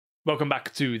Welcome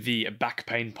back to the Back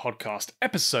Pain Podcast.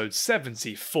 Episode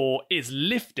 74, Is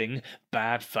lifting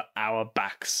bad for our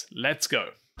backs? Let's go.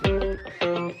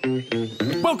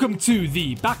 Welcome to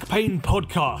the Back Pain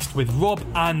Podcast with Rob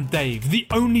and Dave, the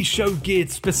only show geared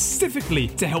specifically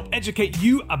to help educate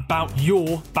you about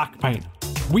your back pain.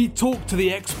 We talk to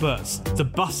the experts to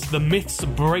bust the myths,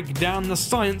 break down the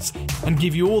science, and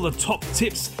give you all the top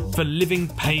tips for living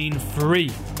pain-free.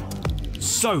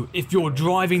 So, if you're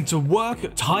driving to work,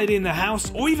 tidying the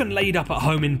house, or even laid up at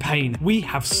home in pain, we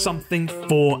have something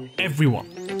for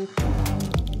everyone.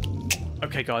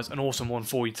 Okay guys, an awesome one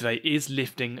for you today. Is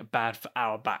lifting bad for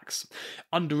our backs?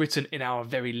 Underwritten in our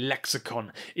very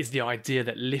lexicon is the idea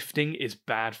that lifting is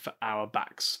bad for our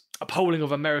backs. A polling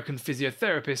of American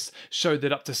physiotherapists showed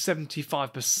that up to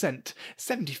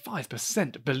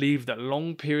 75% believed that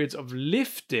long periods of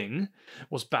lifting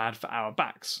was bad for our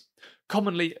backs.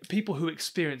 Commonly, people who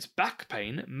experience back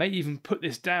pain may even put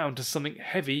this down to something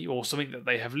heavy or something that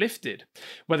they have lifted,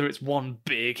 whether it's one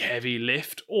big heavy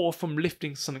lift or from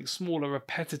lifting something smaller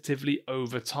repetitively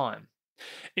over time.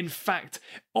 In fact,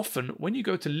 often when you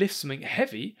go to lift something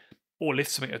heavy or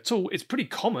lift something at all, it's pretty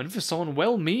common for someone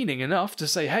well-meaning enough to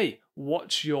say, hey,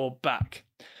 watch your back.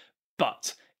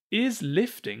 But is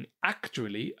lifting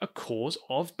actually a cause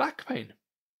of back pain?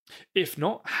 If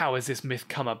not, how has this myth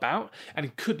come about?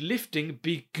 And could lifting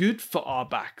be good for our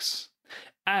backs?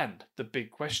 And the big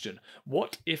question,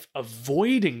 what if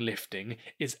avoiding lifting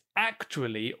is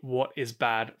actually what is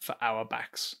bad for our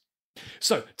backs?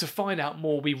 So, to find out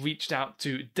more, we reached out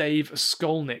to Dave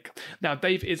Skolnick. Now,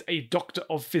 Dave is a doctor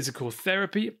of physical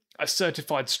therapy, a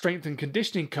certified strength and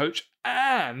conditioning coach,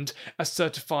 and a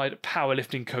certified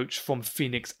powerlifting coach from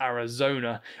Phoenix,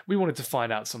 Arizona. We wanted to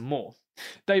find out some more.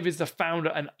 Dave is the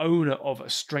founder and owner of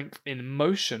Strength in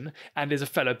Motion and is a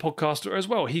fellow podcaster as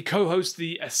well. He co-hosts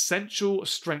the Essential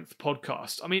Strength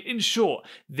podcast. I mean, in short,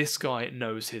 this guy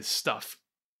knows his stuff.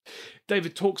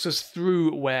 David talks us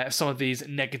through where some of these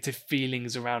negative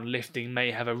feelings around lifting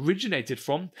may have originated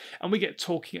from, and we get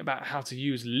talking about how to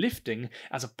use lifting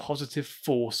as a positive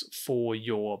force for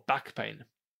your back pain.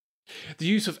 The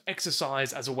use of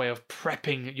exercise as a way of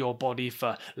prepping your body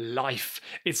for life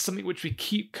is something which we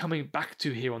keep coming back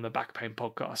to here on the Back Pain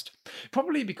Podcast.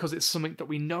 Probably because it's something that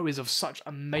we know is of such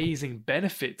amazing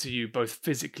benefit to you both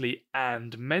physically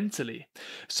and mentally.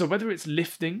 So whether it's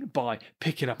lifting by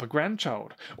picking up a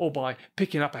grandchild, or by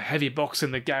picking up a heavy box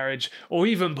in the garage, or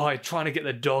even by trying to get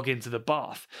the dog into the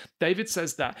bath, David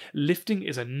says that lifting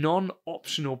is a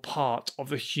non-optional part of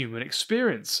the human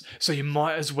experience. So you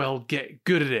might as well get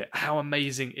good at it. How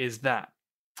amazing is that?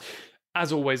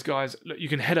 As always, guys, look, you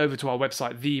can head over to our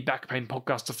website, The Back Pain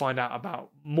Podcast, to find out about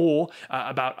more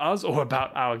about us or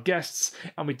about our guests.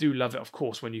 And we do love it, of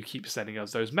course, when you keep sending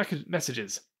us those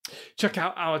messages. Check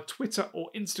out our Twitter or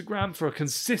Instagram for a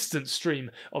consistent stream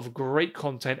of great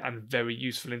content and very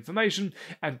useful information.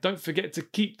 And don't forget to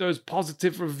keep those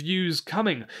positive reviews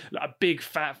coming. A big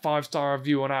fat 5-star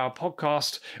review on our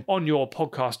podcast, on your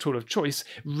podcast tool of choice,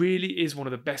 really is one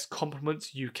of the best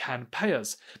compliments you can pay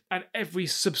us. And every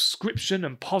subscription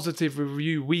and positive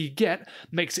review we get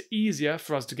makes it easier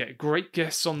for us to get great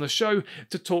guests on the show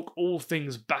to talk all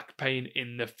things back pain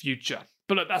in the future.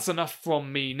 But look, that's enough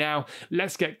from me now.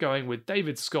 Let's get going with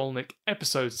David Skolnick,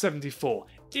 episode 74.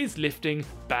 Is lifting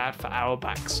bad for our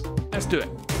backs? Let's do it.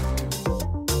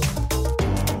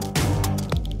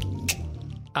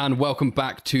 And welcome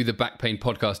back to the Back Pain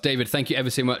Podcast. David, thank you ever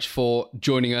so much for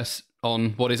joining us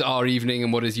on what is our evening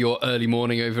and what is your early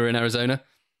morning over in Arizona.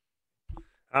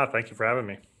 Thank you for having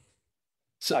me.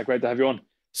 So great to have you on.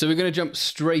 So we're going to jump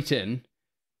straight in.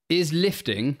 Is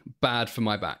lifting bad for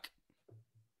my back?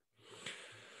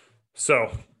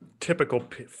 So, typical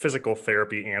physical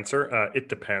therapy answer, it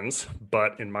depends.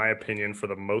 But in my opinion, for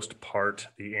the most part,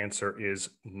 the answer is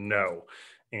no.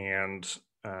 And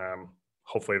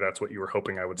hopefully that's what you were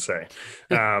hoping I would say.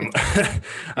 I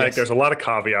think there's a lot of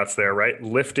caveats there, right?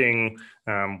 Lifting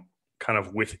kind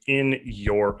of within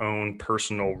your own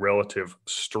personal relative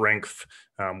strength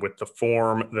with the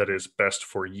form that is best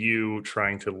for you,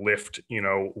 trying to lift,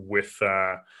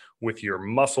 with your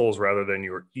muscles rather than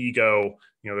your ego.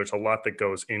 There's a lot that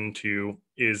goes into,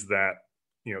 is that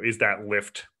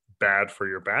lift bad for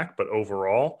your back? But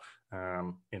overall,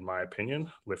 in my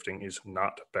opinion, lifting is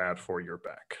not bad for your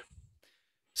back.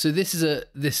 So this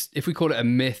is if we call it a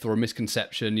myth or a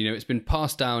misconception, it's been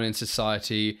passed down in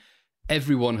society.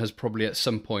 Everyone has probably at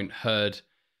some point heard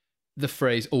the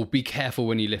phrase, "Oh, be careful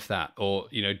when you lift that," or,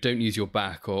 "Don't use your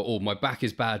back," or, "Oh, my back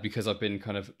is bad because I've been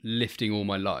kind of lifting all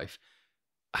my life."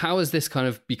 How has this kind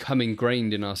of become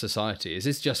ingrained in our society? Is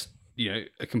this just,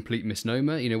 a complete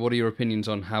misnomer? What are your opinions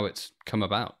on how it's come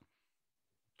about?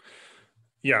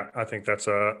 Yeah, I think that's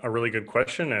a really good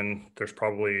question, and there's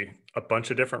probably a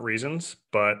bunch of different reasons.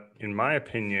 But in my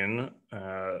opinion,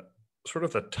 sort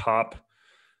of the top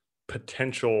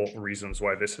potential reasons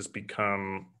why this has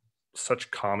become such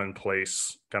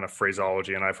commonplace kind of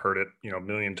phraseology, and I've heard it, a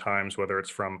million times, whether it's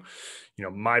from,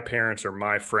 my parents or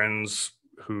my friends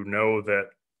who know that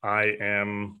I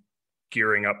am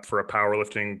gearing up for a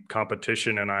powerlifting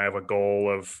competition and I have a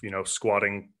goal of,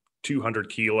 squatting 200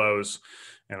 kilos.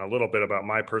 And a little bit about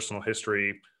my personal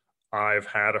history. I've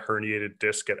had a herniated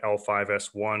disc at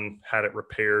L5S1, had it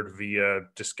repaired via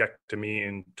discectomy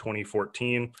in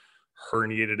 2014,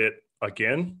 herniated it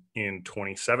again in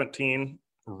 2017,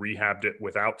 rehabbed it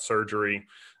without surgery,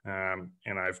 and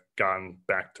I've gone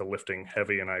back to lifting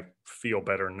heavy, and I feel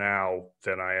better now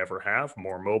than I ever have,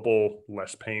 more mobile,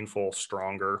 less painful,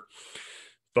 stronger.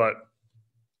 But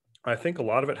I think a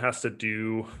lot of it has to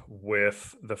do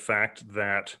with the fact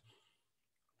that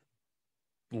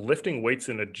lifting weights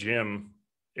in a gym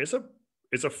is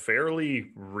a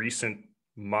fairly recent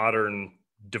modern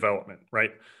development,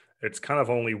 right? It's kind of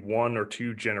only one or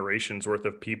two generations worth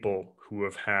of people who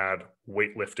have had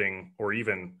weightlifting or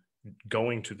even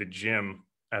going to the gym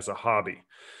as a hobby.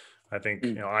 I think,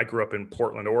 I grew up in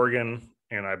Portland, Oregon,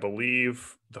 and I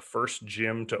believe the first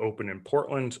gym to open in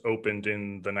Portland opened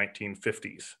in the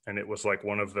 1950s. And it was like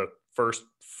one of the first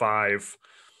 5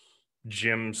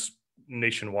 gyms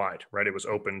nationwide, right? It was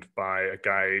opened by a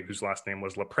guy whose last name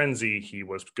was LaPrenzie. He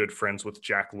was good friends with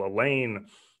Jack LaLanne.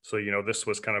 So, this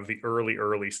was kind of the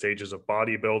early stages of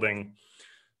bodybuilding.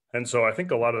 And so I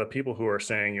think a lot of the people who are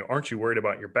saying, aren't you worried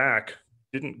about your back,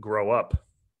 didn't grow up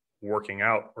working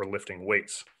out or lifting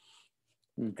weights.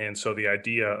 And so the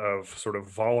idea of sort of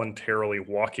voluntarily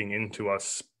walking into a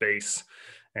space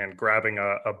and grabbing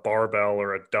a barbell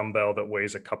or a dumbbell that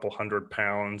weighs a couple 100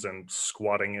 pounds and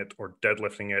squatting it or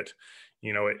deadlifting it,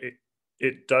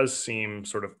 it does seem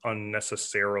sort of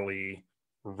unnecessarily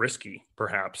risky,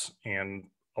 perhaps. And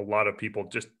a lot of people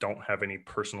just don't have any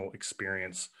personal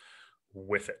experience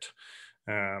with it.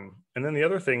 And then the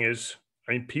other thing is,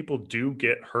 people do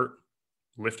get hurt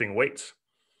lifting weights.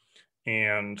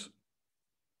 And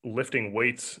lifting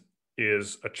weights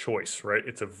is a choice, right?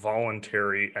 It's a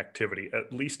voluntary activity,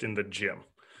 at least in the gym.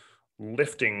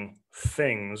 Lifting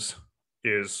things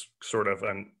is sort of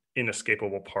an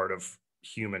inescapable part of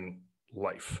human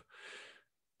life.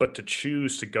 But to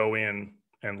choose to go in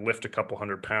and lift a couple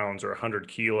 100 pounds or 100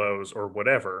 kilos or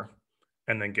whatever,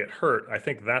 and then get hurt, I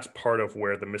think that's part of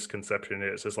where the misconception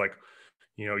is like,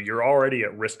 you're already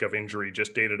at risk of injury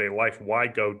just day-to-day life. Why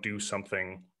go do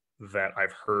something that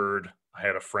I've heard? I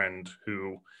had a friend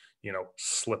who,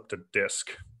 slipped a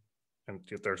disc, and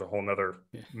there's a whole nother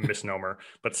misnomer,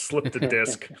 but slipped a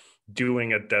disc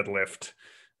doing a deadlift,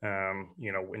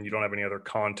 when you don't have any other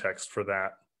context for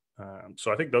that.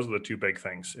 So I think those are the two big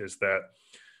things, is that,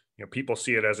 people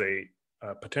see it as a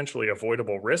potentially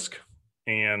avoidable risk,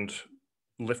 and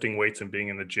lifting weights and being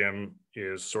in the gym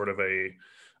is sort of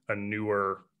a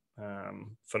newer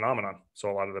phenomenon. So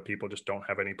a lot of the people just don't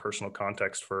have any personal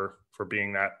context for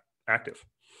being that active.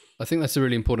 I think that's a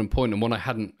really important point, and one I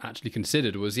hadn't actually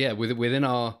considered was, within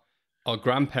our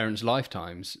grandparents'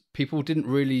 lifetimes, people didn't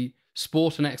really,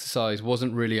 sport and exercise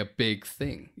wasn't really a big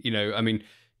thing.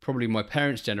 Probably my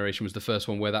parents' generation was the first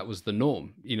one where that was the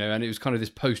norm, and it was kind of this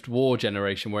post-war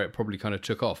generation where it probably kind of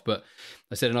took off. But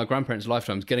I said in our grandparents'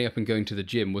 lifetimes, getting up and going to the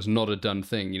gym was not a done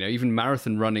thing. Even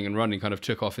marathon running kind of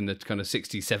took off in the kind of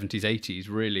 60s, 70s, 80s,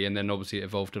 really, and then obviously it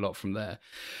evolved a lot from there.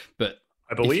 But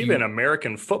I believe in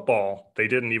American football, they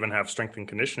didn't even have strength and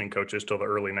conditioning coaches till the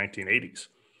early 1980s.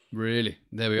 Really?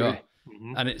 There we are.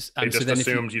 Mm-hmm. And they just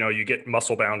assumed, you get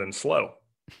muscle bound and slow.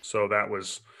 So that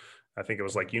was, I think it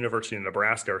was like University of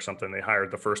Nebraska or something. They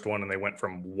hired the first one and they went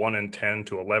from 1-10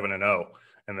 to 11-0.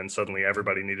 And then suddenly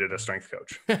everybody needed a strength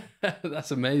coach.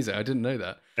 That's amazing. I didn't know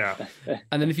that. Yeah.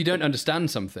 And then if you don't understand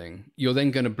something, you're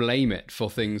then going to blame it for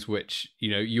things which,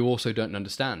 you also don't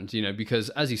understand, because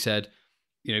as you said,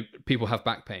 people have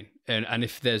back pain. And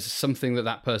if there's something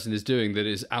that person is doing that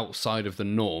is outside of the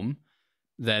norm,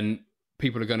 then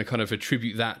people are going to kind of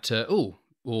attribute that to,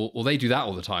 or they do that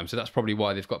all the time, so that's probably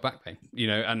why they've got back pain,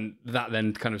 and that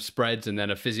then kind of spreads, and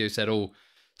then a physio said,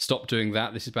 stop doing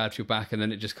that, this is bad for your back, and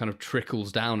then it just kind of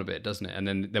trickles down a bit, doesn't it? And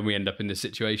then we end up in this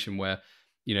situation where,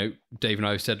 Dave and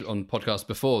I have said on podcasts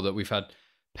before that we've had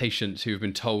patients who have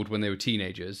been told when they were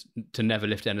teenagers to never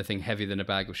lift anything heavier than a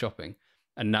bag of shopping,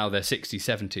 and now they're 60s,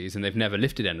 70s, and they've never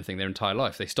lifted anything their entire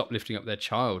life. They stopped lifting up their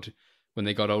child when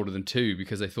they got older than 2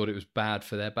 because they thought it was bad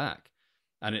for their back.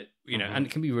 And it, and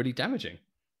it can be really damaging.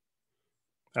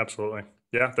 Absolutely.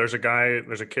 Yeah, there's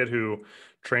a kid who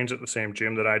trains at the same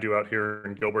gym that I do out here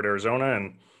in Gilbert, Arizona,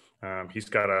 and he's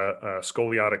got a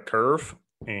scoliotic curve,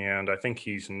 and I think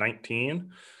he's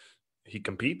 19. He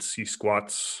competes. He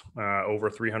squats over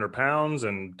 300 pounds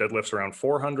and deadlifts around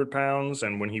 400 pounds.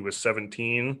 And when he was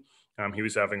 17, he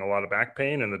was having a lot of back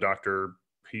pain, and the doctor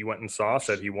he went and saw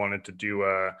said he wanted to do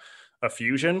a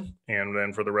fusion, and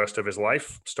then for the rest of his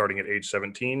life, starting at age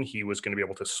 17, he was going to be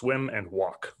able to swim and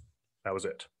walk. That was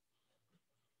it.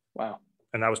 Wow.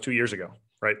 And that was 2 years ago,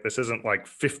 right? This isn't like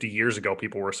 50 years ago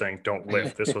people were saying don't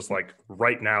lift. This was like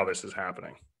right now this is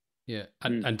happening. Yeah.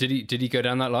 And did he go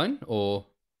down that line or?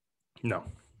 No.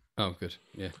 Oh, good.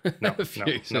 Yeah. No.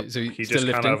 So he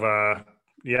just kind of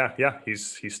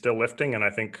he's still lifting, and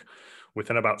I think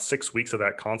within about 6 weeks of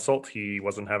that consult, he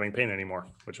wasn't having pain anymore,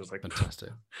 which was like fantastic.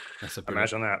 That's a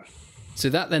imagine that. So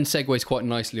that then segues quite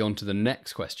nicely onto the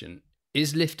next question.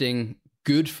 Is lifting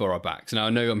good for our backs? Now, I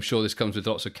know I'm sure this comes with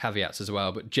lots of caveats as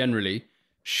well, but generally,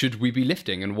 should we be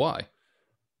lifting and why?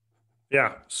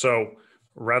 Yeah. So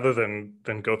rather than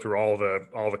go through all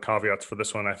the caveats for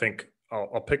this one, I think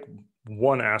I'll pick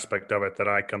one aspect of it that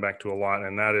I come back to a lot,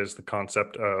 and that is the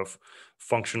concept of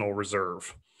functional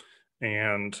reserve.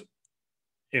 And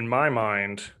in my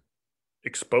mind,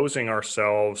 exposing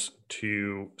ourselves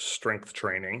to strength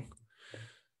training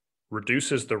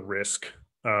reduces the risk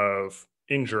of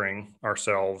injuring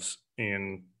ourselves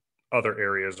in other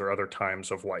areas or other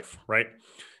times of life, right?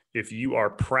 If you are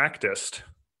practiced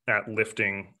at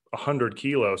lifting 100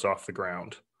 kilos off the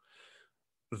ground,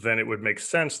 then it would make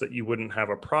sense that you wouldn't have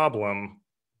a problem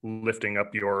lifting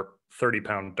up your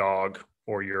 30-pound dog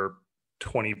or your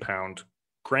 20-pound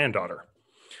granddaughter.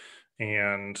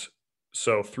 And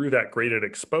so through that graded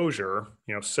exposure,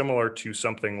 similar to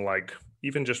something like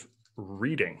even just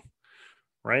reading,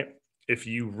 right? If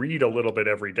you read a little bit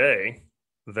every day,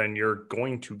 then you're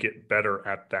going to get better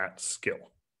at that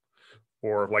skill.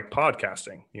 Or like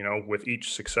podcasting, with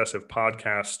each successive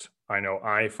podcast, I know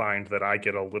I find that I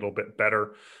get a little bit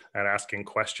better at asking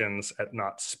questions, at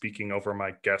not speaking over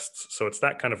my guests. So it's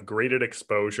that kind of graded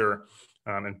exposure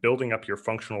and building up your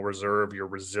functional reserve, your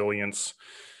resilience.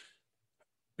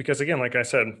 Because again, like I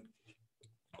said,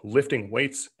 lifting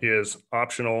weights is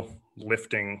optional.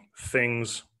 Lifting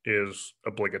things is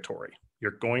obligatory.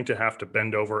 You're going to have to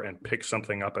bend over and pick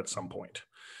something up at some point.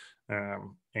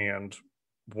 And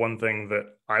one thing that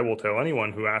I will tell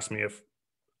anyone who asks me if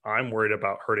I'm worried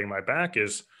about hurting my back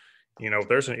is,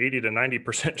 there's an 80 to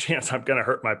 90% chance I'm going to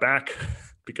hurt my back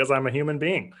because I'm a human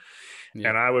being. Yeah.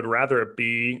 And I would rather it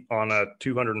be on a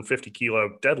 250 kilo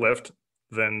deadlift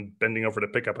than bending over to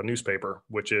pick up a newspaper,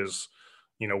 which is,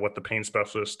 what the pain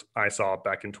specialist I saw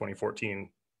back in 2014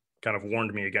 kind of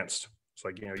warned me against. It's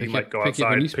like, you might go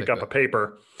outside, pick up a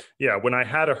paper. Yeah. When I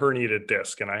had a herniated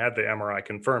disc and I had the MRI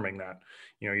confirming that,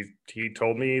 he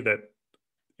told me that,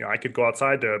 I could go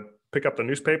outside to pick up the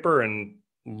newspaper and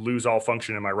lose all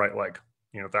function in my right leg.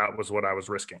 That was what I was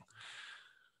risking.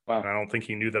 Wow. And I don't think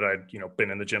he knew that I'd,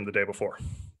 been in the gym the day before.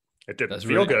 It didn't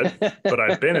feel good, but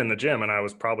I'd been in the gym and I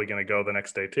was probably going to go the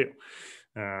next day too.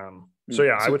 So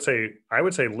yeah, I would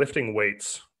say lifting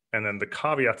weights, and then the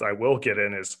caveats I will get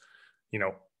in is,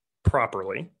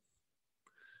 properly,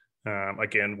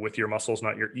 again, with your muscles,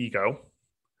 not your ego,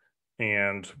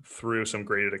 and through some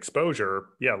graded exposure.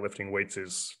 Yeah. Lifting weights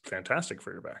is fantastic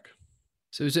for your back.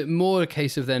 So is it more a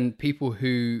case of then people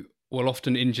who will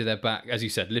often injure their back, as you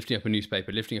said, lifting up a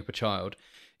newspaper, lifting up a child,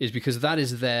 is because that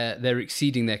is they're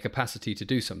exceeding their capacity to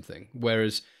do something.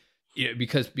 Whereas,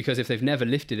 because if they've never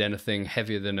lifted anything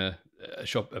heavier than a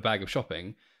bag of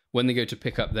shopping, when they go to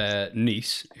pick up their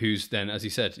niece, who's then, as you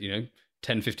said,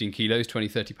 10, 15 kilos, 20,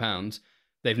 30 pounds,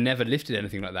 they've never lifted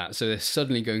anything like that. So they're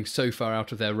suddenly going so far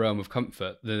out of their realm of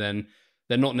comfort that then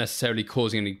they're not necessarily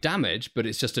causing any damage, but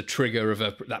it's just a trigger of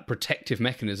that protective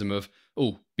mechanism of,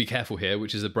 oh, be careful here,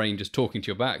 which is the brain just talking to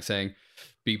your back saying,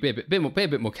 be a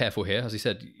bit more careful here. As you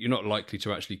said, you're not likely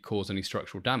to actually cause any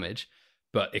structural damage,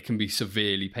 but it can be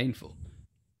severely painful.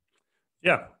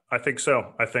 Yeah, I think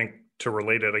so. I think to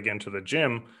relate it again to the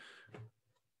gym,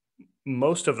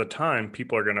 most of the time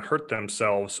people are going to hurt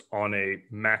themselves on a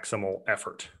maximal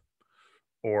effort,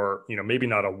 or, maybe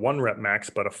not a 1 rep max,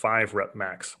 but a 5 rep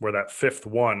max, where that fifth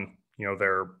one,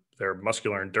 their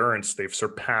muscular endurance, they've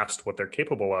surpassed what they're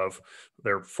capable of.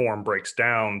 Their form breaks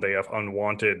down. They have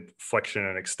unwanted flexion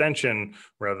and extension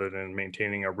rather than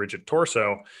maintaining a rigid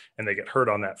torso. And they get hurt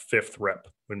on that 5th rep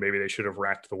when maybe they should have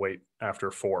racked the weight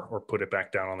after 4 or put it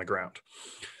back down on the ground.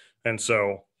 And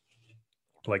so,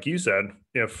 like you said,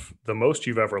 if the most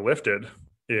you've ever lifted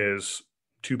is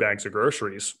 2 bags of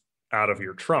groceries out of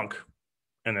your trunk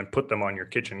and then put them on your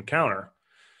kitchen counter,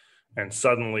 and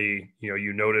suddenly,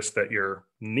 you notice that your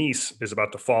niece is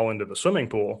about to fall into the swimming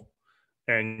pool,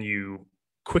 and you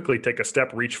quickly take a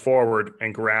step, reach forward,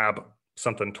 and grab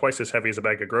something twice as heavy as a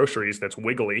bag of groceries that's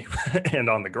wiggly and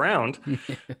on the ground,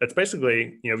 that's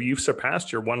basically, you've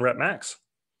surpassed your 1 rep max.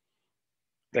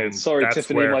 And sorry,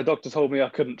 Tiffany, my doctor told me I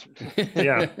couldn't.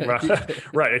 Yeah,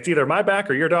 right. It's either my back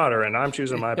or your daughter, and I'm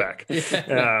choosing my back.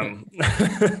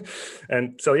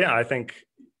 And so, yeah, I think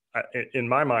in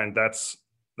my mind, that's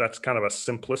kind of a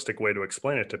simplistic way to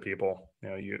explain it to people.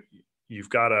 You've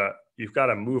got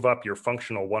to move up your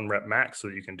functional 1 rep max so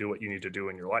that you can do what you need to do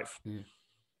in your life.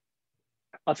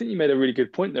 I think you made a really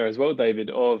good point there as well, David,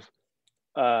 of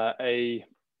a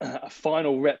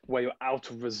final rep where you're out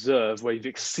of reserve, where you've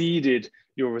exceeded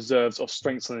your reserves of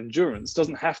strength and endurance.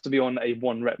 Doesn't have to be on a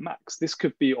 1 rep max. This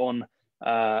could be on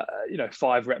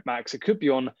 5 rep max. It could be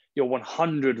on your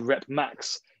 100 rep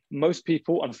max. Most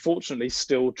people, unfortunately,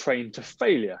 still train to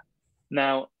failure.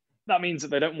 Now, that means that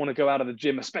they don't want to go out of the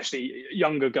gym, especially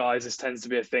younger guys. This tends to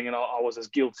be a thing, and I was as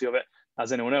guilty of it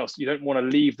as anyone else. You don't want to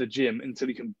leave the gym until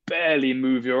you can barely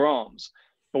move your arms.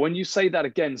 But when you say that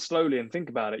again slowly and think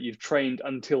about it, you've trained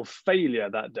until failure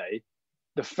that day.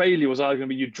 The failure was either going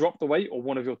to be you drop the weight or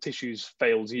one of your tissues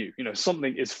fails you.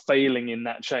 Something is failing in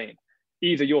that chain.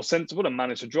 Either you're sensible and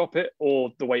manage to drop it,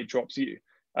 or the weight drops you.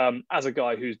 As a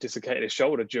guy who's dislocated his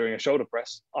shoulder during a shoulder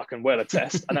press, I can well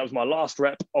attest. And that was my last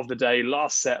rep of the day,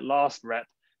 last set, last rep.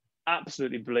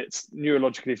 Absolutely blitzed,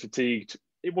 neurologically fatigued.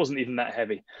 It wasn't even that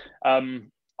heavy.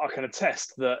 I can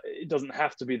attest that it doesn't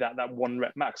have to be that 1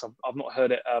 rep max. I've not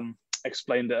heard it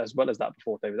explained as well as that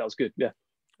before, David. That was good. Yeah.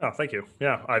 Oh, thank you.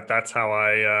 Yeah, that's how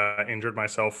I injured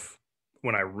myself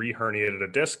when I re-herniated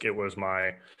a disc. It was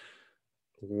my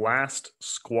last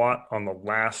squat on the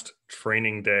last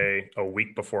training day a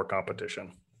week before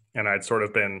competition. And I'd sort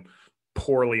of been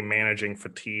poorly managing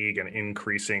fatigue and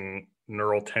increasing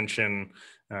neural tension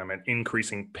and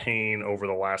increasing pain over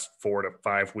the last 4 to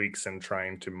 5 weeks, and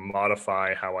trying to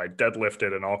modify how I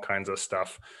deadlifted and all kinds of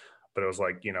stuff. But it was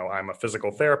like, I'm a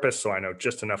physical therapist, so I know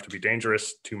just enough to be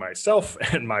dangerous to myself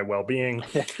and my well-being.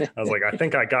 I was like, I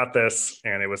think I got this.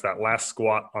 And it was that last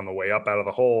squat on the way up out of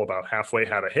the hole, about halfway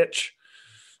had a hitch.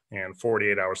 And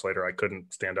 48 hours later, I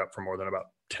couldn't stand up for more than about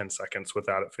 10 seconds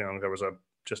without it feeling there was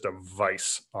just a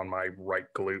vice on my right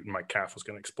glute, and my calf was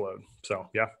going to explode. So,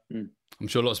 yeah. I'm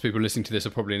sure lots of people listening to this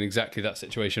are probably in exactly that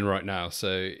situation right now.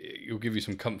 So it'll give you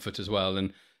some comfort as well.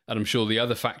 And I'm sure the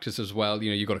other factors as well,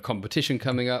 you've got a competition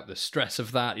coming up, the stress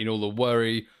of that, all the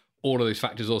worry, all of those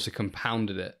factors also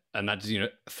compounded it. And that's,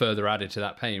 further added to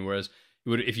that pain. Whereas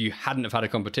if you hadn't have had a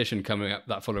competition coming up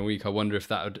that following week, I wonder if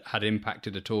that had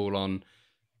impacted at all on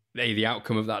the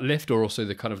outcome of that lift, or also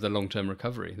the kind of the long-term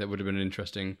recovery. That would have been an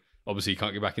interesting, obviously you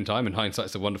can't go back in time, and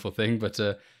hindsight's a wonderful thing, but would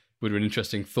have been an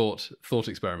interesting thought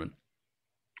experiment.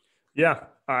 Yeah.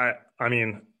 I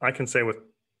mean, I can say with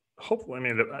hopefully,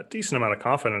 a decent amount of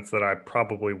confidence that I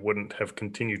probably wouldn't have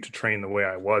continued to train the way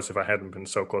I was if I hadn't been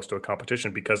so close to a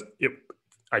competition, because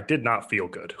I did not feel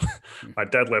good. My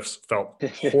deadlifts felt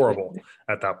horrible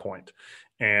at that point.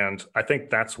 And I think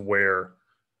that's where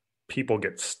people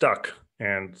get stuck.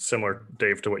 And similar,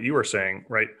 Dave, to what you were saying,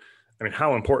 right?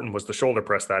 How important was the shoulder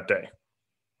press that day?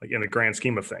 Like, in the grand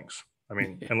scheme of things.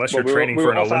 Unless you're training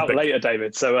for an Olympic. Out later,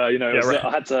 David. So right. I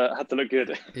had to look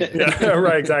good. Yeah,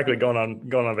 right. Exactly. Going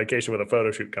on vacation with a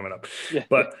photo shoot coming up. Yeah.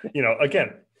 But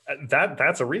again,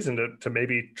 that's a reason to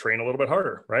maybe train a little bit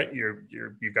harder, right?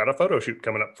 You've got a photo shoot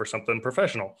coming up for something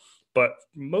professional. But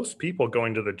most people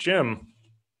going to the gym,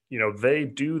 they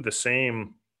do the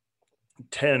same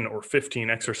 10 or 15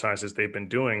 exercises they've been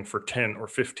doing for 10 or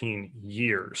 15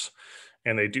 years,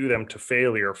 and they do them to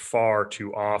failure far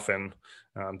too often.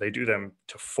 They do them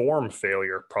to form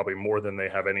failure probably more than they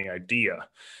have any idea,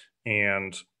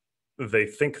 and they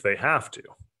think they have to.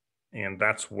 And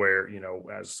that's where,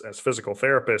 as physical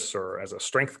therapists or as a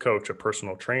strength coach, a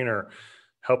personal trainer,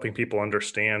 helping people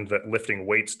understand that lifting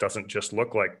weights doesn't just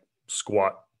look like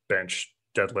squat, bench,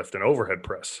 deadlift, and overhead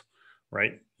press,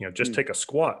 right? Just take a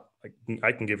squat.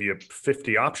 I can give you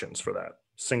 50 options for that.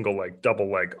 Single leg,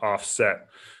 double leg, offset.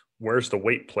 Where's the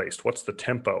weight placed? What's the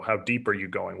tempo? How deep are you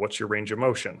going? What's your range of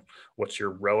motion? What's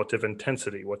your relative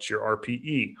intensity? What's your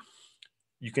RPE?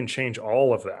 You can change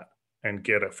all of that and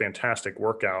get a fantastic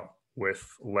workout with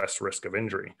less risk of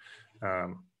injury.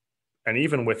 And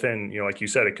even within, like you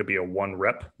said, it could be a 1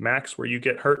 rep max where you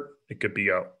get hurt. It could be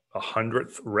a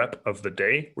 100th rep of the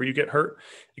day where you get hurt.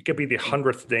 It could be the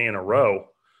 100th day in a row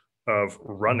of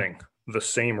running the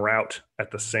same route at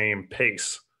the same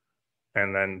pace.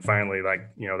 And then finally,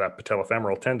 that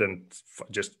patellofemoral tendon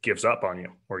just gives up on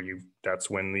you, or that's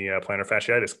when the plantar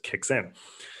fasciitis kicks in.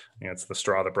 You know, it's the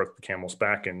straw that broke the camel's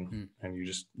back, and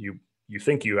you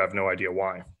think you have no idea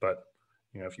why, but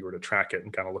you know, if you were to track it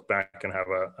and kind of look back and have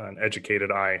an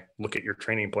educated eye look at your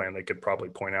training plan, they could probably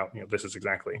point out, you know, this is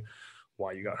exactly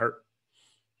why you got hurt.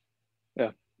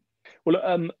 Yeah.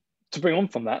 Well, to bring on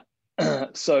from that,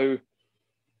 so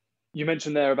you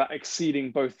mentioned there about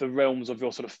exceeding both the realms of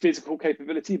your sort of physical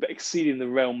capability, but exceeding the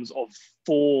realms of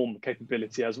form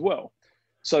capability as well.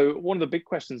 So one of the big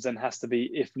questions then has to be,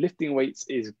 if lifting weights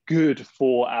is good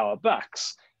for our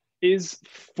backs, is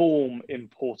form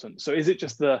important? So is it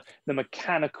just the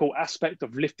mechanical aspect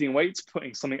of lifting weights,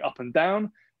 putting something up and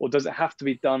down, or does it have to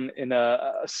be done in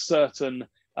a certain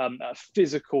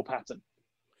physical pattern?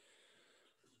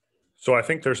 So I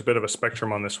think there's a bit of a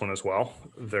spectrum on this one as well.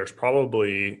 There's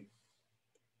probably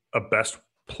a best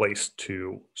place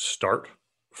to start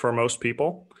for most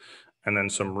people, and then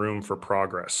some room for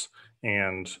progress.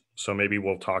 And so maybe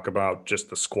we'll talk about just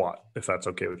the squat, if that's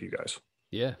okay with you guys.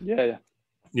 Yeah.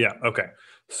 Yeah. Okay.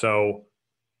 So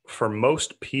for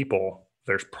most people,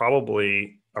 there's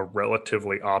probably a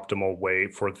relatively optimal way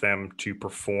for them to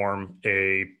perform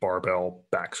a barbell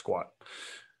back squat.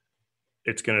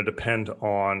 It's going to depend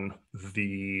on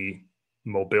the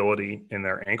mobility in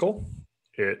their ankle.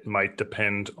 It might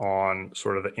depend on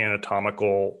sort of the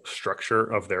anatomical structure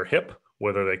of their hip,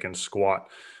 whether they can squat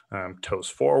toes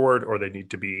forward, or they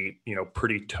need to be, you know,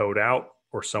 pretty toed out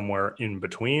or somewhere in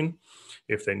between.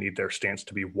 If they need their stance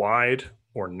to be wide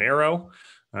or narrow,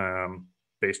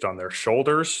 based on their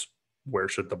shoulders, where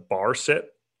should the bar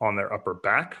sit on their upper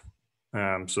back,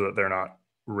 so that they're not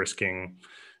risking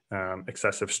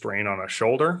excessive strain on a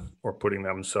shoulder, or putting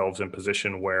themselves in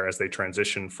position where, as they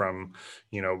transition from,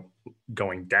 you know,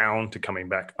 going down to coming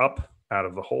back up out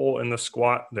of the hole in the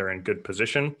squat, they're in good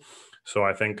position. So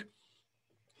I think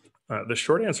the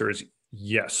short answer is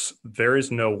yes. There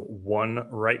is no one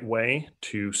right way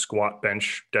to squat,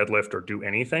 bench, deadlift, or do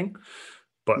anything.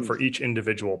 But for each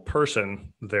individual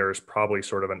person, there's probably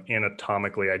sort of an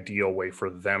anatomically ideal way for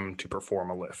them to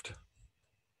perform a lift.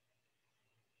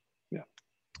 Yeah,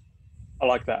 I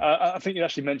like that. I think you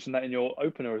actually mentioned that in your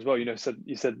opener as well. You know,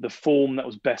 you said the form that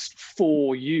was best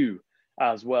for you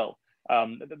as well.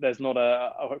 There's not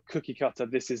a cookie cutter.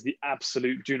 This is the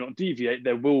absolute do not deviate.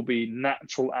 There will be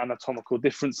natural anatomical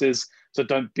differences. So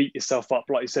don't beat yourself up.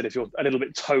 Like you said, if you're a little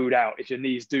bit toed out, if your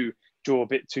knees do draw a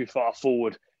bit too far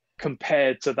forward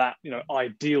compared to that, you know,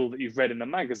 ideal that you've read in a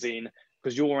magazine,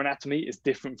 because your anatomy is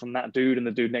different from that dude and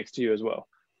the dude next to you as well.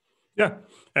 Yeah.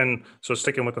 And so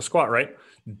sticking with the squat, right?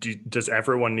 Does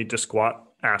everyone need to squat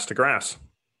ass to grass?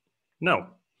 No.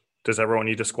 Does everyone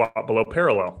need to squat below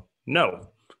parallel? No.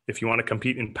 If you want to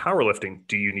compete in powerlifting,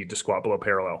 do you need to squat below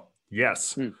parallel?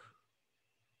 Yes.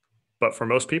 But for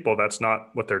most people, that's not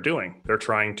what they're doing. They're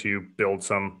trying to build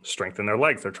some strength in their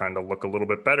legs. They're trying to look a little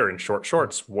bit better in short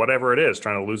shorts, whatever it is,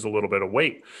 trying to lose a little bit of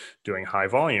weight, doing high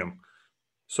volume.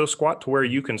 So squat to where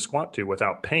you can squat to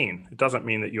without pain. It doesn't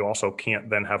mean that you also can't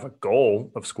then have a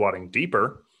goal of squatting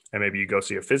deeper, and maybe you go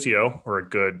see a physio or a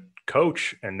good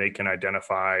coach, and they can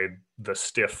identify the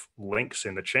stiff links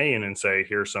in the chain and say,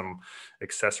 here's some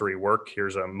accessory work,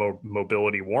 here's a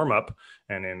mobility warm-up,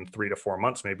 and in 3 to 4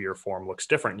 months, maybe your form looks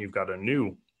different. You've got a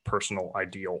new personal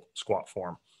ideal squat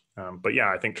form. But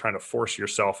yeah, I think trying to force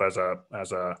yourself as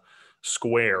a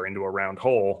square into a round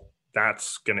hole,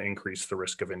 that's going to increase the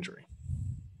risk of injury.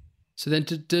 So then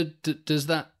does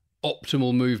that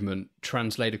optimal movement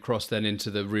translate across then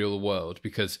into the real world?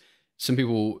 Because some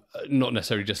people, not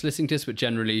necessarily just listening to this, but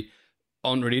generally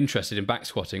aren't really interested in back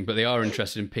squatting, but they are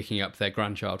interested in picking up their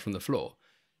grandchild from the floor.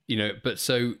 You know, but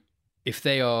so if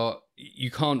they are,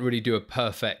 you can't really do a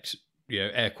perfect, you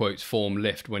know, air quotes form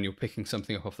lift when you're picking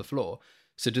something up off the floor.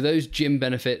 So do those gym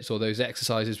benefits or those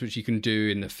exercises which you can do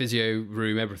in the physio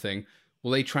room, everything,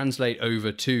 will they translate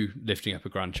over to lifting up a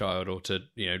grandchild or to,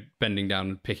 you know, bending down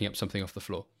and picking up something off the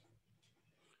floor?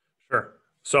 Sure.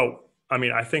 So, I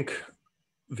mean, I think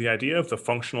the idea of the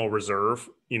functional reserve,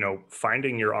 you know,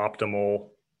 finding your optimal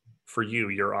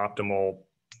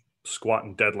squat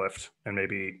and deadlift, and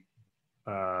maybe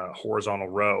horizontal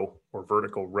row or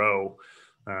vertical row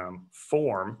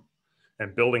form,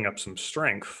 and building up some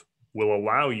strength will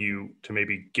allow you to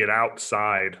maybe get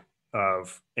outside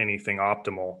of anything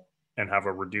optimal and have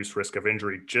a reduced risk of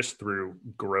injury just through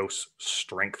gross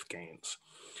strength gains.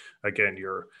 Again,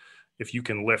 if you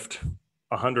can lift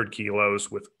 100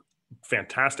 kilos with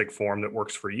fantastic form that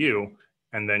works for you,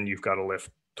 and then you've got to lift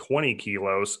 20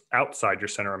 kilos outside your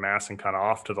center of mass and kind of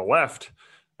off to the left,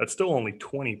 that's still only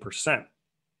 20%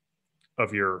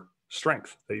 of your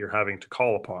strength that you're having to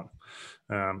call upon.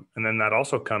 And then that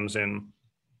also comes in,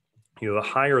 you know, the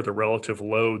higher the relative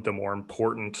load, the more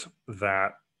important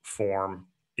that form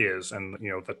is, and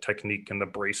the technique and the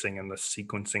bracing and the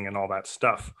sequencing and all that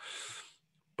stuff.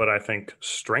 But I think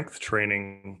strength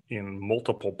training in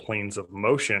multiple planes of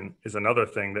motion is another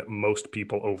thing that most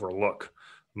people overlook.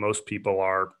 Most people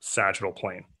are sagittal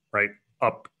plane, right?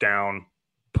 Up, down,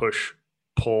 push,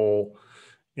 pull.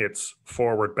 It's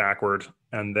forward, backward,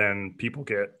 and then people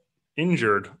get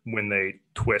injured when they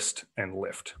twist and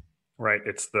lift, right?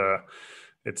 It's the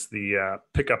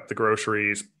pick up the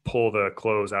groceries, pull the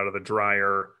clothes out of the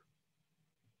dryer,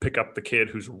 pick up the kid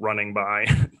who's running by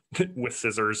with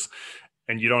scissors,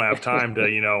 and you don't have time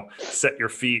to, set your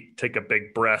feet, take a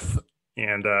big breath,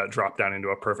 and drop down into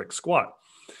a perfect squat.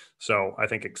 So I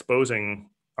think exposing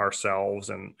ourselves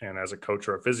and as a coach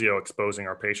or a physio, exposing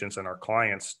our patients and our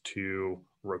clients to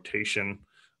rotation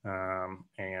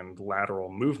and lateral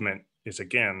movement is,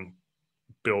 again,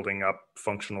 building up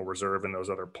functional reserve in those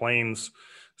other planes.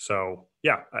 So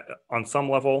yeah, on some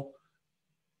level,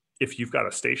 if you've got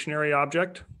a stationary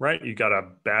object, right, you got a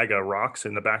bag of rocks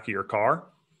in the back of your car,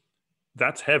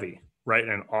 that's heavy, right,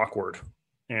 and awkward.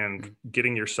 And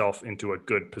getting yourself into a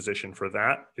good position for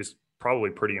that is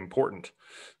probably pretty important.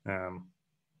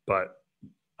 But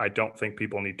I don't think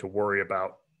people need to worry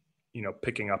about,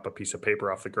 picking up a piece of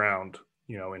paper off the ground,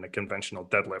 in a conventional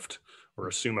deadlift or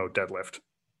a sumo deadlift.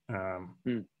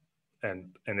 And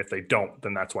if they don't,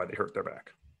 then that's why they hurt their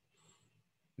back.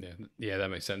 Yeah, that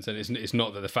makes sense. And it's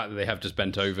not that the fact that they have just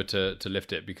bent over to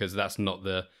lift it, because that's not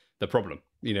the problem,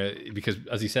 because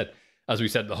as we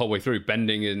said the whole way through,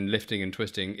 bending and lifting and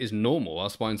twisting is normal. Our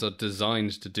spines are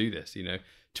designed to do this,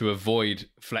 to avoid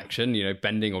flexion,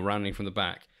 bending or rounding from the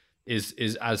back is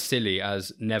as silly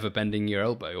as never bending your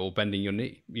elbow or bending your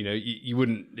knee. You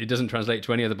wouldn't, it doesn't translate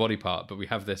to any other body part, but we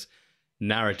have this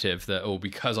narrative that,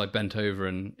 because I bent over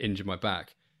and injured my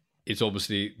back, it's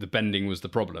obviously the bending was the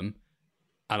problem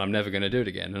and I'm never going to do it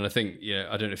again. And I think,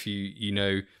 I don't know if you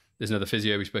know, there's another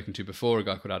physio we've spoken to before, a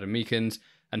guy called Adam Meekins,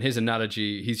 and his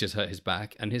analogy, he's just hurt his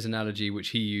back, and his analogy, which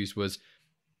he used, was,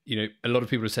 a lot of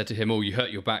people have said to him, you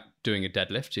hurt your back doing a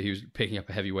deadlift. So he was picking up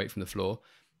a heavy weight from the floor,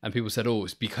 and people said,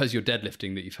 it's because you're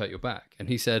deadlifting that you've hurt your back. And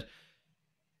he said,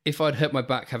 if I'd hurt my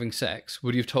back having sex,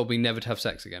 would you have told me never to have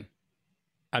sex again?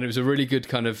 And it was a really good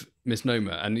kind of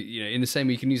misnomer. And, in the same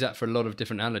way, you can use that for a lot of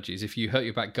different analogies. If you hurt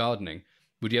your back gardening,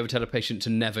 would you ever tell a patient to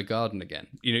never garden again?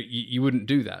 You wouldn't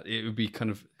do that. It would be kind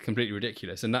of completely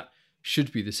ridiculous. And that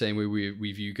should be the same way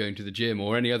we view going to the gym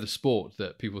or any other sport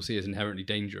that people see as inherently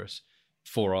dangerous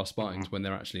for our spines when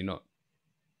they're actually not.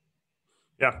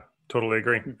 Yeah, totally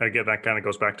agree. Again, that kind of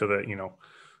goes back to the,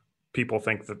 people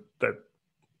think that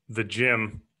the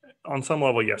gym, on some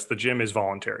level, yes, the gym is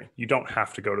voluntary. You don't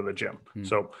have to go to the gym.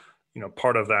 So,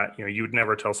 part of that, you would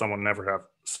never tell someone never to have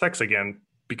sex again,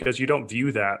 because you don't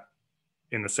view that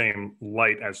in the same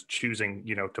light as choosing,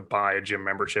 to buy a gym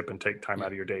membership and take time out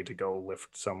of your day to go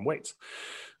lift some weights.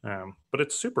 But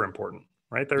it's super important,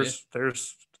 right? There's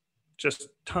just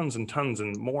tons and tons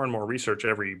and more research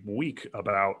every week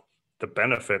about the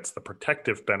benefits, the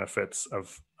protective benefits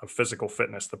of physical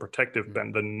fitness, the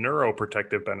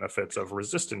neuroprotective benefits of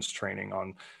resistance training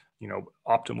on,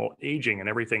 optimal aging and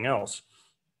everything else.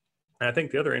 And I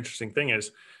think the other interesting thing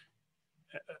is,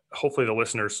 hopefully the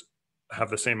listeners have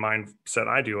the same mindset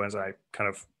I do as I kind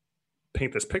of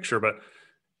paint this picture. But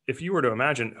if you were to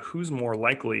imagine who's more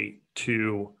likely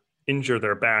to injure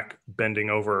their back bending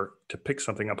over to pick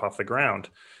something up off the ground,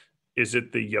 is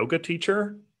it the yoga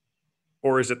teacher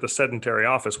or is it the sedentary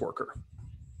office worker?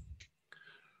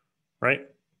 Right?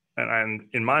 And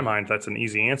in my mind, that's an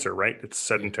easy answer, right? It's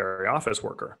sedentary office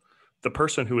worker. The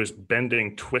person who is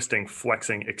bending, twisting,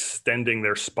 flexing, extending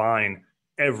their spine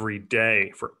every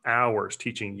day for hours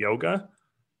teaching yoga,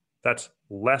 that's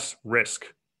less risk.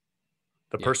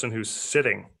 The person who's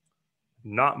sitting,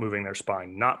 not moving their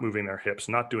spine, not moving their hips,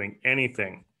 not doing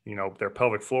anything, their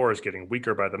pelvic floor is getting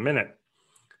weaker by the minute,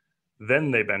 then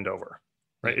they bend over,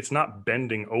 right? It's not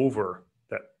bending over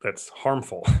that's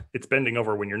harmful. It's bending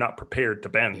over when you're not prepared to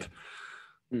bend.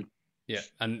 Yeah.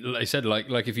 And like I said,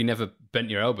 like if you never bent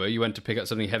your elbow, you went to pick up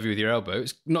something heavy with your elbow,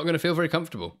 it's not going to feel very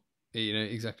comfortable.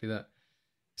 Exactly that.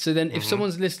 So then if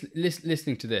someone's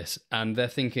listening to this and they're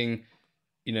thinking,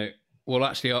 well,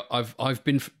 actually, I've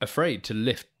been afraid to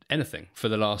lift anything for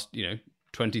the last,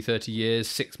 20, 30 years,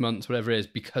 6 months, whatever it is,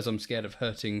 because I'm scared of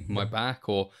hurting my back,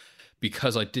 or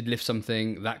because I did lift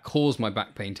something that caused my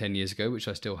back pain 10 years ago, which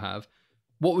I still have.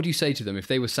 What would you say to them if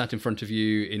they were sat in front of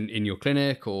you in your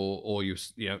clinic or you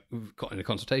got in a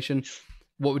consultation?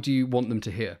 What would you want them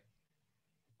to hear?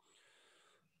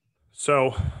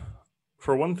 So,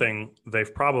 for one thing,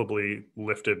 they've probably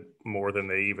lifted more than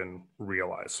they even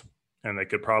realize. And they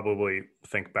could probably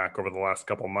think back over the last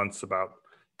couple of months about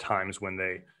times when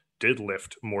they did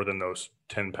lift more than those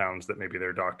 10 pounds that maybe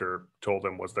their doctor told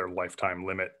them was their lifetime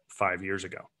limit 5 years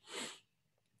ago.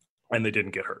 And they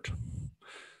didn't get hurt.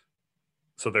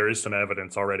 So there is some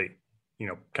evidence already,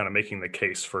 kind of making the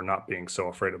case for not being so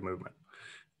afraid of movement.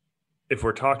 If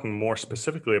we're talking more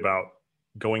specifically about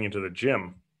going into the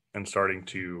gym and starting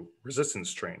to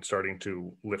resistance train, starting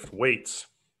to lift weights,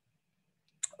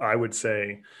 I would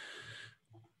say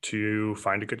to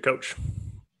find a good coach.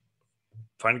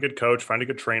 Find a good coach, find a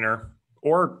good trainer,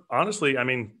 or honestly,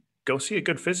 go see a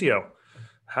good physio.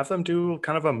 Have them do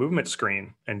kind of a movement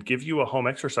screen and give you a home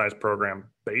exercise program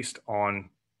based on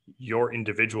your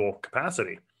individual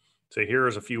capacity. So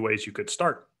here's a few ways you could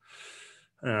start.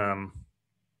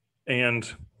 And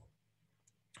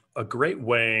a great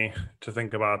way to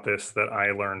think about this that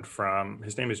I learned from,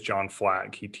 his name is John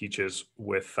Flagg. He teaches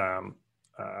with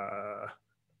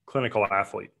Clinical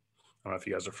Athlete. I don't know if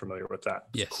you guys are familiar with that.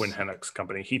 Yes. Quinn Hennick's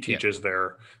company. He teaches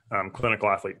their Clinical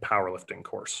Athlete powerlifting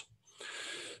course.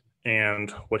 And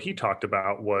what he talked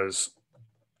about was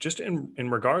just in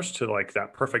regards to like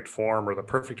that perfect form or the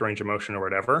perfect range of motion or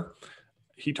whatever,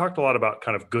 he talked a lot about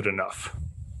kind of good enough,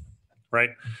 right?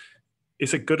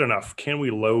 Is it good enough? Can we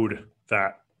load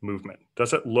that movement?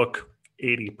 Does it look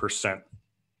 80%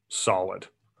 solid,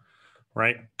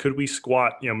 right? Could we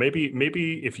squat,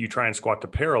 maybe if you try and squat to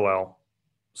parallel,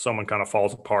 someone kind of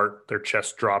falls apart, their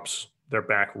chest drops, their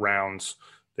back rounds,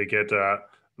 they get a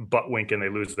butt wink and they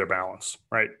lose their balance,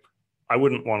 right? I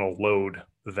wouldn't want to load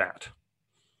that.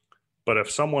 But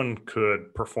if someone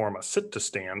could perform a sit to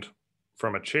stand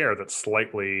from a chair that's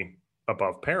slightly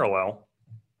above parallel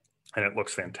and it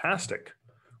looks fantastic,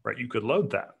 right? You could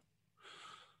load that.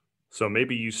 So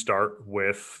maybe you start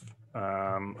with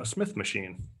a Smith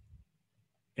machine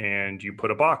and you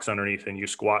put a box underneath and you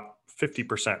squat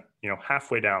 50%,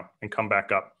 halfway down and come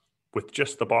back up with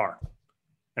just the bar.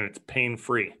 And it's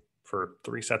pain-free for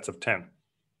 3 sets of 10.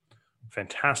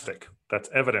 Fantastic. That's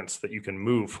evidence that you can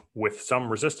move with some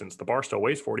resistance. The bar still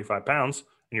weighs 45 pounds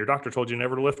and your doctor told you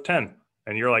never to lift 10.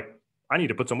 And you're like, I need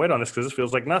to put some weight on this because this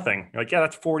feels like nothing. You're like, yeah,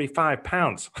 that's 45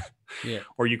 pounds. Yeah.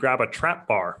 Or you grab a trap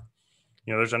bar.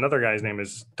 There's another guy's name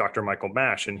is Dr. Michael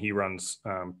Mash, and he runs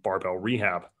Barbell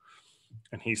Rehab.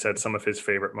 And he said some of his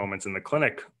favorite moments in the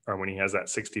clinic are when he has that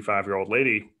 65-year-old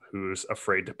lady who's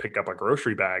afraid to pick up a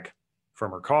grocery bag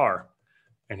from her car.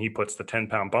 And he puts the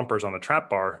 10-pound bumpers on the trap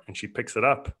bar and she picks it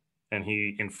up. And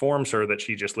he informs her that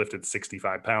she just lifted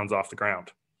 65 pounds off the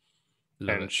ground.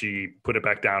 Love it. She put it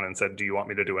back down and said, do you want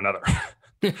me to do another?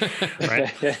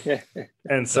 Right.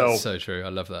 And so that's so true. I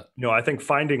love that. I think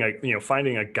finding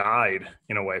a guide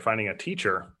in a way, finding a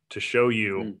teacher to show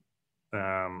you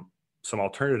some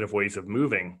alternative ways of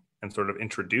moving and sort of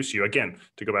introduce you again,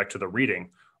 to go back to the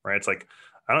reading, right? It's like,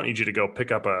 I don't need you to go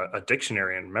pick up a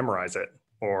dictionary and memorize it,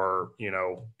 or,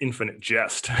 Infinite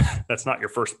Jest. That's not your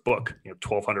first book,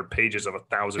 1,200 pages of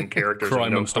 1,000 characters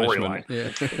and no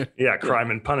storyline. Yeah.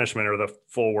 Crime and Punishment or the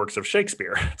full works of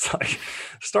Shakespeare. It's like,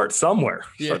 start somewhere,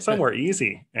 somewhere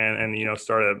easy and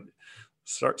start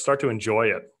to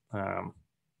enjoy it. I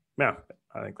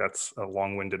think that's a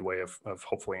long-winded way of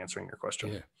hopefully answering your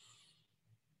question. Yeah.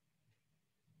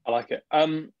 I like it.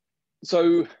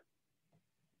 So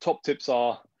top tips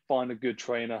are find a good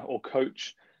trainer or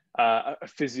coach, a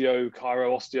physio,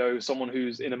 chiro, osteo, someone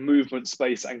who's in a movement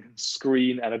space and can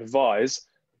screen and advise.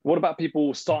 What about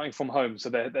people starting from home? So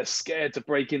they're scared to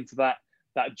break into that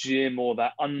gym or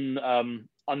that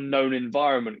unknown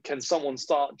environment. Can someone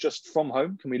start just from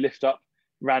home? Can we lift up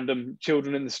random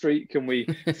children in the street? Can we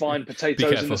find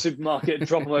potatoes in the supermarket and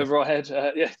drop them over our head?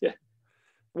 Yeah.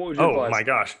 What would you advise? Oh my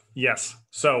gosh, yes.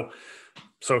 So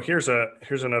here's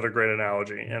another great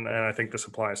analogy, and I think this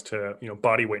applies to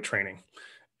body weight training.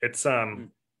 It's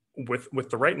with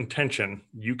the right intention,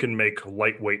 you can make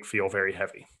lightweight feel very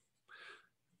heavy.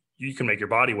 You can make your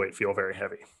body weight feel very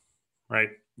heavy, right?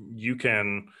 You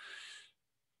can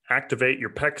activate your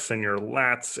pecs and your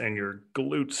lats and your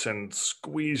glutes and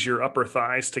squeeze your upper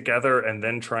thighs together and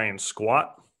then try and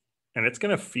squat. And it's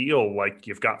going to feel like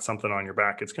you've got something on your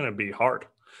back. It's going to be hard.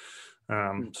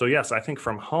 So yes, I think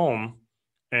from home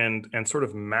and sort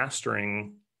of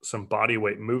mastering some body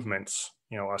weight movements,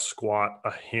 a squat,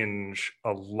 a hinge,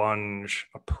 a lunge,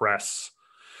 a press,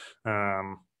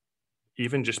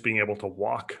 even just being able to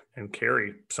walk and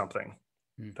carry something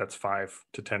that's 5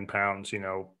 to 10 pounds,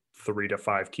 3 to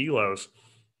 5 kilos,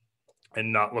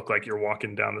 and not look like you're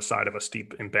walking down the side of a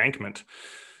steep embankment,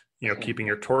 keeping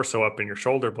your torso up and your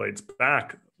shoulder blades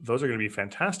back. Those are going to be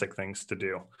fantastic things to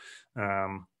do.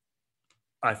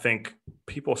 I think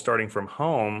people starting from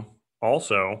home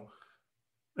also,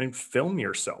 film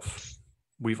yourself.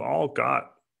 We've all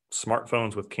got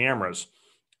smartphones with cameras.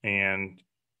 And,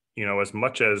 as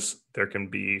much as there can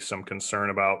be some concern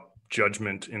about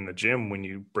judgment in the gym when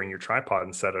you bring your tripod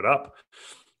and set it up,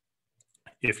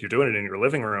 if you're doing it in your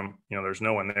living room, there's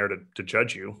no one there to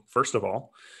judge you, first of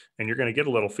all, and you're going to get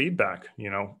a little feedback.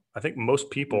 I think most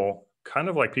people, kind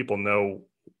of like people, know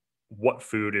what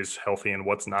food is healthy and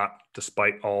what's not,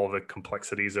 despite all the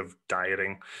complexities of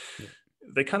dieting. Yeah.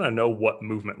 They kind of know what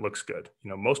movement looks good.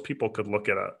 Most people could look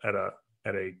at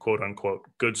a quote unquote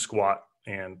good squat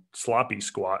and sloppy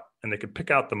squat, and they could pick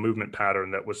out the movement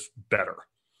pattern that was better.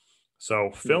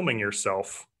 So filming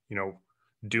yourself,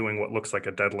 doing what looks like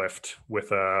a deadlift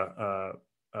with a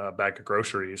bag of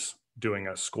groceries, doing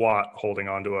a squat, holding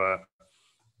onto a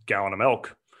gallon of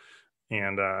milk,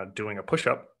 and doing a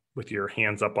push-up with your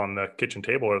hands up on the kitchen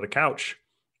table or the couch,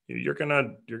 you're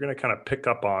gonna kind of pick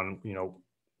up on,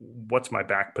 what's my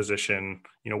back position?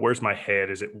 Where's my head?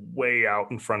 Is it way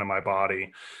out in front of my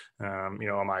body?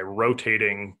 Am I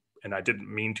rotating and I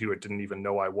didn't mean to? It didn't even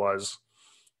know I was.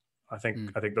 I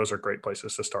think those are great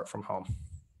places to start from home.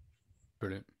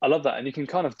 Brilliant. I love that, and you can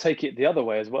kind of take it the other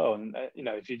way as well. And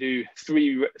if you do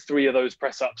three of those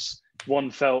press ups, one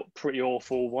felt pretty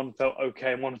awful, one felt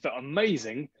okay, and one felt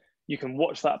amazing. You can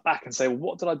watch that back and say, well,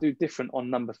 what did I do different on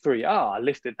number 3? I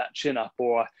lifted that chin up,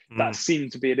 or that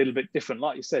seemed to be a little bit different.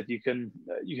 Like you said, you can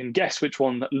guess which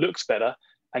one looks better,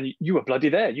 and you were bloody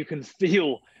there. You can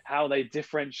feel how they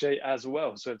differentiate as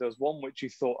well. So if there was one which you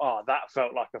thought, that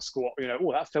felt like a squat,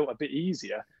 that felt a bit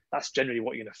easier. That's generally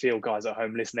what you're going to feel, guys at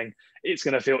home listening. It's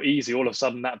going to feel easy. All of a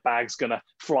sudden, that bag's going to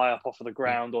fly up off of the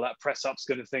ground, or that press up's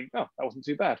going to think, that wasn't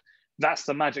too bad. That's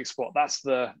the magic spot. That's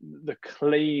the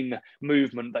clean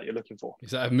movement that you're looking for.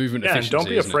 Is that a movement efficiency? And don't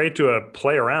be afraid to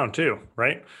play around too,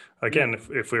 right? Again,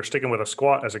 if we're sticking with a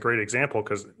squat as a great example,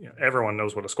 because everyone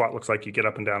knows what a squat looks like. You get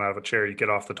up and down out of a chair, you get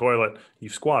off the toilet,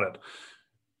 you've squatted.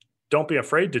 Don't be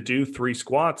afraid to do 3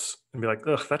 squats and be like,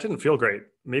 ugh, that didn't feel great.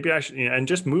 Maybe I should, and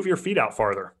just move your feet out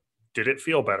farther. Did it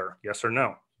feel better? Yes or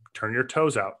no? Turn your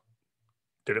toes out.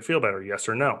 Did it feel better? Yes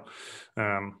or no?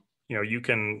 You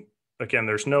can, again,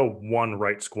 there's no one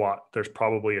right squat. There's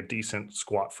probably a decent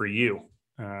squat for you.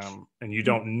 And you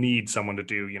don't need someone to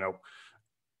do,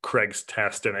 Craig's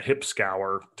test and a hip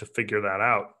scour to figure that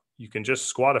out. You can just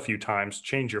squat a few times,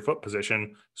 change your foot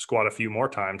position, squat a few more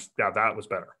times. Yeah, that was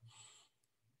better.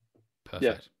 Perfect.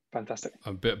 Yeah, fantastic.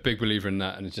 I'm a big believer in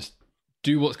that. And just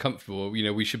do what's comfortable.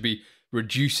 We should be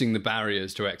reducing the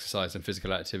barriers to exercise and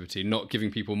physical activity, not giving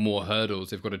people more hurdles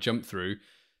they've got to jump through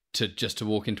to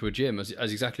walk into a gym. As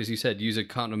exactly as you said, use a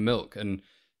carton of milk and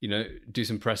do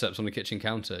some press ups on the kitchen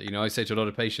counter. I say to a lot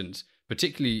of patients,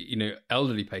 particularly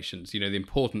elderly patients, the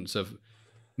importance of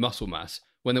muscle mass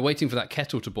when they're waiting for that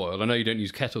kettle to boil. I know you don't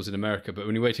use kettles in America, but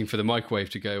when you're waiting for the microwave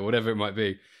to go, whatever it might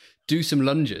be, do some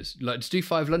lunges. Just do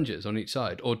 5 lunges on each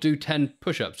side, or do 10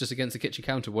 push-ups just against the kitchen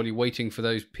counter while you're waiting for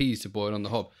those peas to boil on the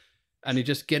hob. And you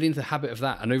just get into the habit of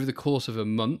that. And over the course of a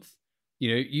month,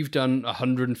 you've done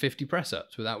 150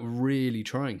 press-ups without really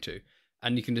trying to.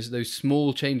 And you can just, those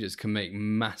small changes can make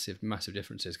massive, massive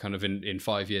differences kind of in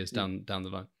 5 years down the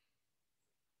line.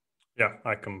 Yeah,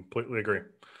 I completely agree.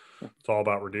 It's all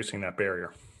about reducing that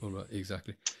barrier. All right,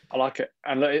 exactly. I like it.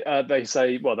 And they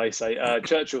say,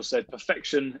 Churchill said,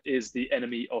 perfection is the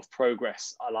enemy of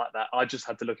progress. I like that. I just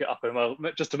had to look it up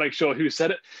just to make sure who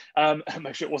said it,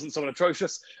 make sure it wasn't someone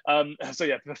atrocious.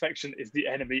 Perfection is the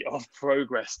enemy of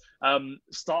progress.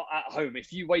 Start at home.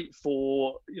 If you wait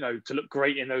for, to look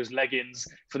great in those leggings,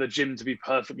 for the gym to be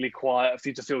perfectly quiet, for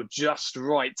you to feel just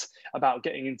right about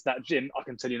getting into that gym, I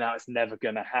can tell you now, it's never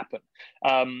going to happen.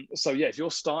 If you're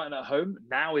starting at home,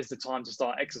 now is the time to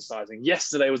start exercising.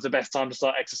 Yesterday was the best time to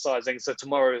start exercising, so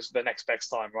tomorrow is the next best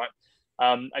time, right?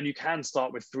 And you can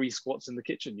start with 3 squats in the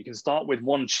kitchen. You can start with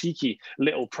one cheeky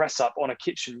little press up on a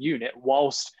kitchen unit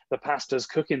whilst the pasta's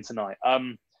cooking tonight.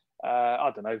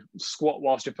 I don't know, squat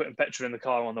whilst you're putting petrol in the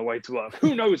car on the way to work.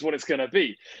 Who knows what it's going to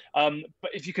be?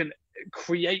 But if you can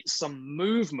create some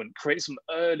movement, create some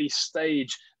early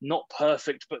stage, not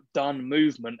perfect, but done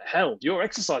movement, hell, you're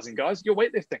exercising, guys. You're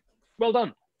weightlifting. Well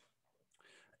done.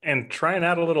 And try and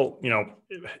add a little,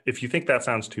 if you think that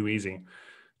sounds too easy,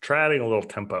 try adding a little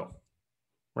tempo,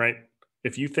 right?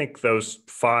 If you think those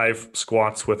 5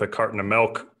 squats with a carton of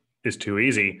milk is too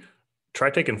easy, try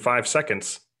taking 5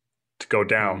 seconds to go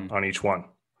down on each one.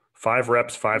 5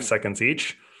 reps, 5 seconds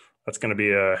each. That's going to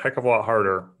be a heck of a lot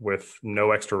harder with no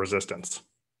extra resistance.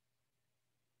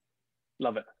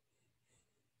 Love it.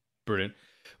 Brilliant.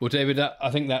 Well, David, I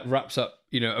think that wraps up,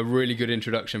 a really good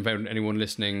introduction for anyone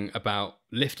listening about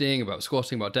lifting, about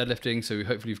squatting, about deadlifting. So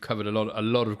hopefully you've covered a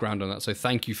lot of ground on that. So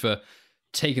thank you for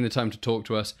taking the time to talk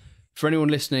to us. For anyone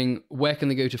listening, where can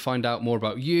they go to find out more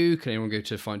about you? Can anyone go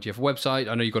to find, do you have a website?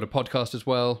 I know you've got a podcast as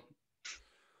well.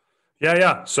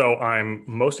 Yeah. So I'm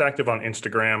most active on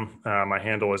Instagram. My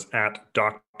handle is at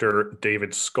Dr. David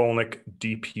Skolnick,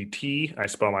 DPT. I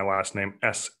spell my last name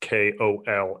Skolnik.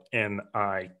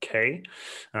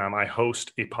 I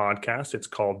host a podcast. It's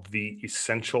called the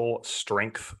Essential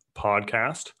Strength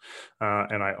Podcast.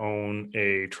 And I own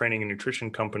a training and nutrition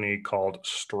company called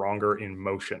Stronger in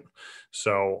Motion.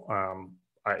 So,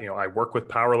 I work with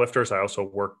powerlifters. I also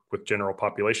work with general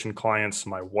population clients.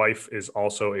 My wife is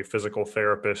also a physical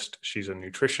therapist. She's a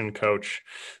nutrition coach.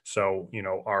 So,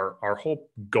 our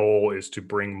whole goal is to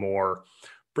bring more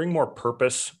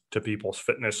purpose to people's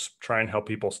fitness, try and help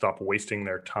people stop wasting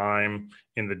their time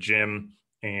in the gym,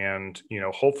 and,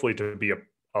 hopefully to be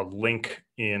a link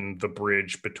in the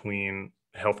bridge between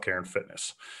healthcare and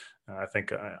fitness. I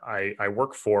think I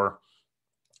work for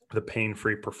the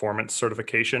Pain-Free Performance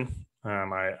certification.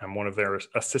 I'm one of their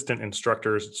assistant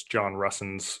instructors. It's John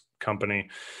Russin's company.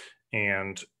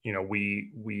 And,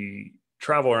 we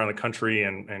travel around the country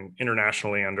and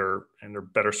internationally under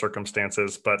better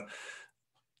circumstances. But,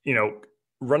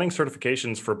 running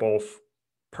certifications for both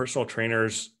personal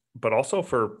trainers, but also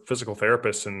for physical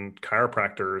therapists and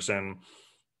chiropractors. And,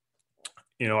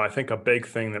 I think a big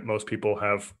thing that most people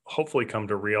have hopefully come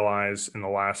to realize in the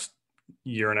last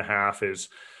year and a half is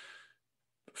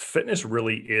fitness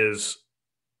really is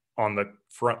on the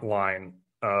front line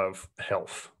of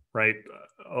health, right?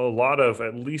 A lot of,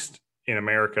 at least in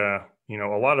America, a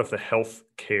lot of the health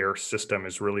care system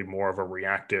is really more of a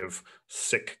reactive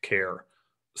sick care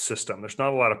system. There's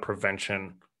not a lot of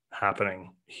prevention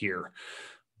happening here,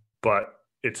 but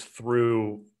it's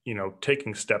through,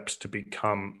 taking steps to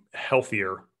become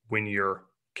healthier when you're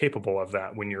capable of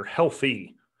that, when you're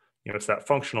healthy, it's that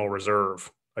functional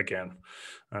reserve again.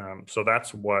 So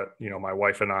that's what, my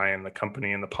wife and I and the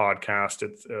company and the podcast,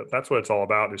 that's what it's all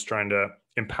about, is trying to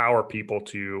empower people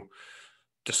to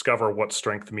discover what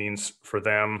strength means for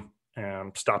them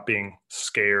and stop being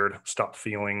scared, stop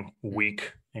feeling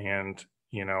weak, and,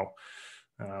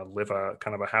 live a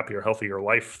kind of a happier, healthier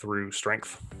life through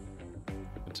strength.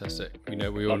 Fantastic.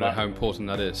 We all know how important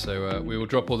that is. So we will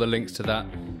drop all the links to that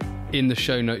in the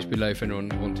show notes below for anyone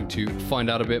wanting to find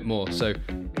out a bit more. So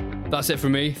that's it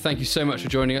from me. Thank you so much for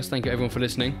joining us. Thank you everyone for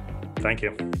listening. Thank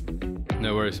you.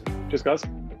 No worries. Cheers, guys.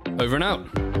 Over and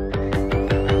out.